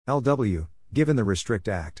LW, given the Restrict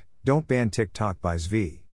Act, don't ban TikTok by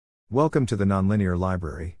SV. Welcome to the Nonlinear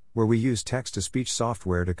Library, where we use text-to-speech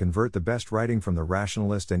software to convert the best writing from the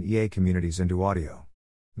rationalist and EA communities into audio.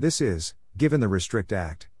 This is, given the Restrict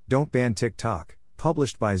Act, don't ban TikTok,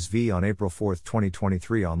 published by SV on April 4,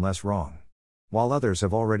 2023 on Less Wrong. While others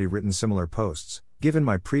have already written similar posts, given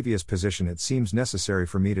my previous position it seems necessary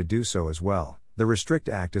for me to do so as well. The Restrict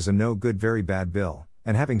Act is a no good very bad bill,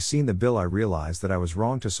 and having seen the bill I realized that I was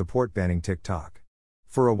wrong to support banning TikTok.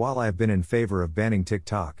 For a while I have been in favor of banning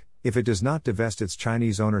TikTok, if it does not divest its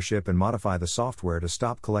Chinese ownership and modify the software to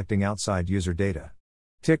stop collecting outside user data.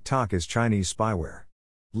 TikTok is Chinese spyware.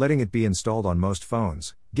 Letting it be installed on most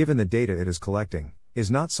phones, given the data it is collecting, is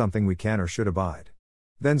not something we can or should abide.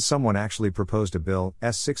 Then someone actually proposed a bill,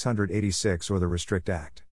 S-686 or the Restrict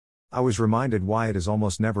Act. I was reminded why it is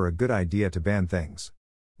almost never a good idea to ban things.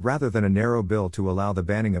 Rather than a narrow bill to allow the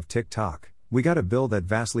banning of TikTok, we got a bill that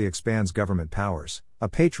vastly expands government powers, a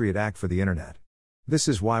Patriot Act for the internet. This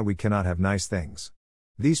is why we cannot have nice things.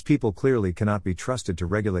 These people clearly cannot be trusted to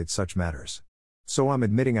regulate such matters. So I'm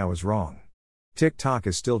admitting I was wrong. TikTok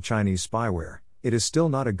is still Chinese spyware, it is still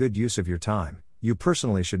not a good use of your time, you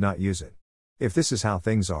personally should not use it. If this is how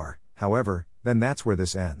things are, however, then that's where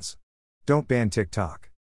this ends. Don't ban TikTok.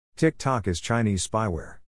 TikTok is Chinese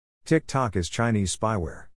spyware. TikTok is Chinese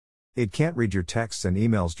spyware. It can't read your texts and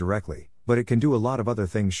emails directly, but it can do a lot of other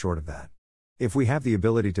things short of that. If we have the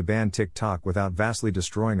ability to ban TikTok without vastly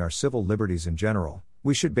destroying our civil liberties in general,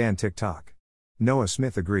 we should ban TikTok. Noah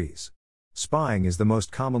Smith agrees. Spying is the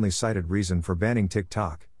most commonly cited reason for banning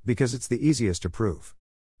TikTok, because it's the easiest to prove.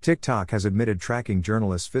 TikTok has admitted tracking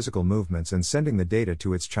journalists' physical movements and sending the data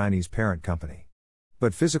to its Chinese parent company.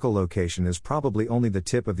 But physical location is probably only the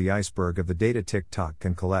tip of the iceberg of the data TikTok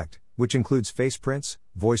can collect, which includes face prints,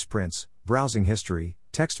 voice prints, browsing history,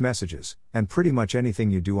 text messages, and pretty much anything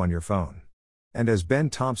you do on your phone. And as Ben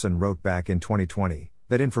Thompson wrote back in 2020,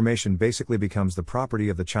 that information basically becomes the property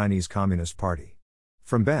of the Chinese Communist Party.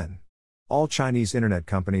 From Ben. All Chinese internet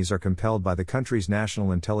companies are compelled by the country's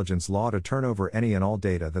national intelligence law to turn over any and all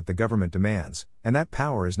data that the government demands, and that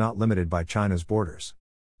power is not limited by China's borders.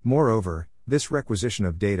 Moreover, this requisition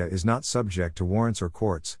of data is not subject to warrants or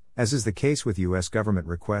courts, as is the case with US government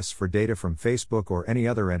requests for data from Facebook or any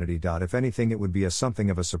other entity. If anything, it would be something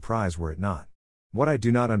of a surprise were it not. What I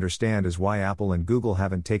do not understand is why Apple and Google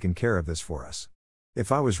haven't taken care of this for us.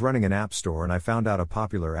 If I was running an app store and I found out a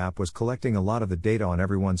popular app was collecting a lot of the data on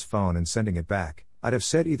everyone's phone and sending it back, I'd have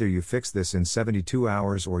said either you fix this in 72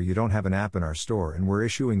 hours or you don't have an app in our store and we're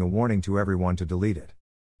issuing a warning to everyone to delete it.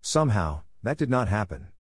 Somehow, that did not happen.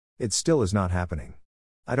 It still is not happening.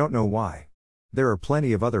 I don't know why. There are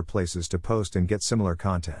plenty of other places to post and get similar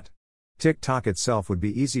content. TikTok itself would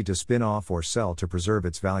be easy to spin off or sell to preserve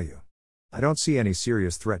its value. I don't see any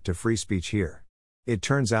serious threat to free speech here. It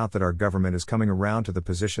turns out that our government is coming around to the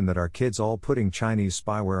position that our kids all putting Chinese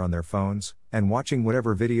spyware on their phones, and watching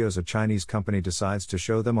whatever videos a Chinese company decides to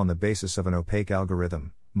show them on the basis of an opaque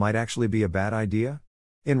algorithm, might actually be a bad idea?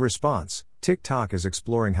 In response, TikTok is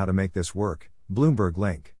exploring how to make this work, Bloomberg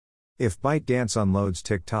link. If ByteDance unloads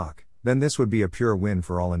TikTok, then this would be a pure win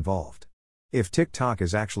for all involved. If TikTok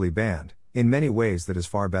is actually banned, in many ways that is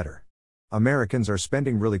far better. Americans are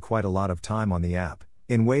spending really quite a lot of time on the app,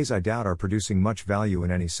 in ways I doubt are producing much value in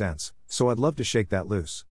any sense, so I'd love to shake that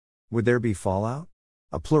loose. Would there be fallout?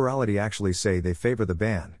 A plurality actually say they favor the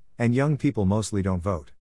ban, and young people mostly don't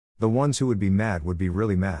vote. The ones who would be mad would be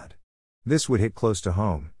really mad. This would hit close to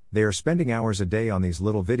home, they are spending hours a day on these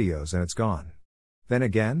little videos and it's gone. Then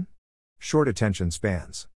again? Short attention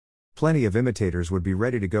spans. Plenty of imitators would be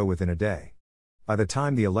ready to go within a day. By the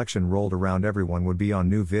time the election rolled around, everyone would be on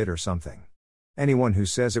new vid or something. Anyone who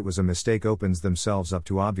says it was a mistake opens themselves up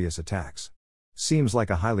to obvious attacks. Seems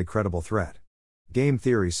like a highly credible threat. Game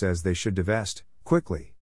theory says they should divest,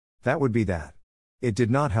 quickly. That would be that. It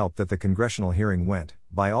did not help that the congressional hearing went,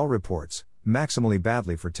 by all reports, maximally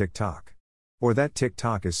badly for TikTok. Or that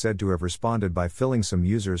TikTok is said to have responded by filling some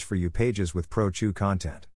users' For You pages with pro-Chew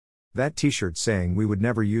content. That t-shirt saying we would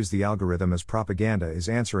never use the algorithm as propaganda is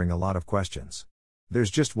answering a lot of questions. There's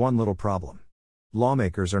just one little problem.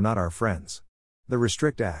 Lawmakers are not our friends. The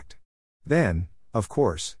Restrict Act. Then, of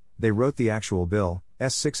course, they wrote the actual bill,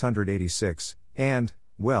 S-686, and,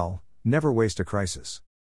 well, never waste a crisis.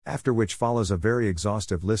 After which follows a very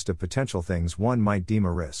exhaustive list of potential things one might deem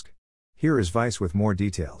a risk. Here is Vice with more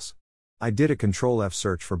details. I did a Control-F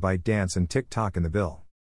search for ByteDance and TikTok in the bill.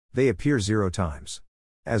 They appear 0 times.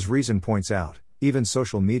 As Reason points out, even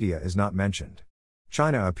social media is not mentioned.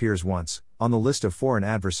 China appears once, on the list of foreign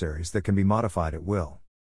adversaries that can be modified at will.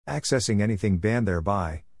 Accessing anything banned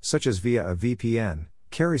thereby, such as via a VPN,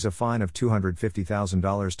 carries a fine of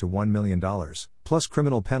 $250,000 to $1 million, plus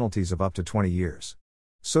criminal penalties of up to 20 years.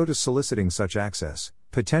 So does soliciting such access,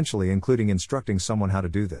 potentially including instructing someone how to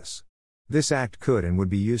do this. This act could and would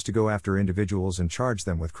be used to go after individuals and charge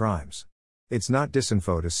them with crimes. It's not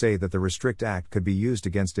disinfo to say that the Restrict Act could be used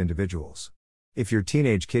against individuals. If your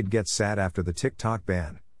teenage kid gets sad after the TikTok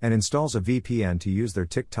ban, and installs a VPN to use their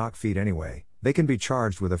TikTok feed anyway, they can be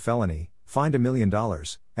charged with a felony, fined $1 million,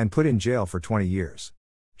 and put in jail for 20 years.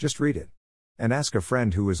 Just read it. And ask a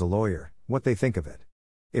friend who is a lawyer, what they think of it.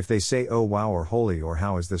 If they say oh wow or holy or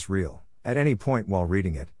how is this real, at any point while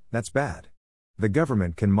reading it, that's bad. The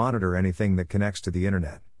government can monitor anything that connects to the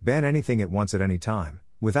internet, ban anything it wants at any time,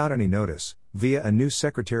 without any notice, via a new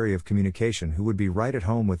Secretary of Communication who would be right at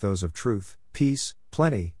home with those of truth, peace,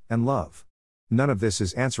 plenty, and love. None of this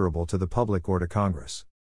is answerable to the public or to Congress.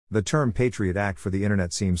 The term Patriot Act for the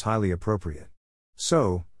internet seems highly appropriate.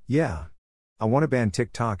 So, yeah. I want to ban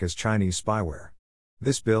TikTok as Chinese spyware.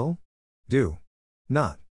 This bill? Do.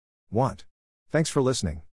 Not. Want. Thanks for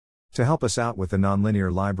listening. To help us out with the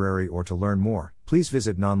Nonlinear Library or to learn more, please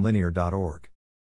visit nonlinear.org.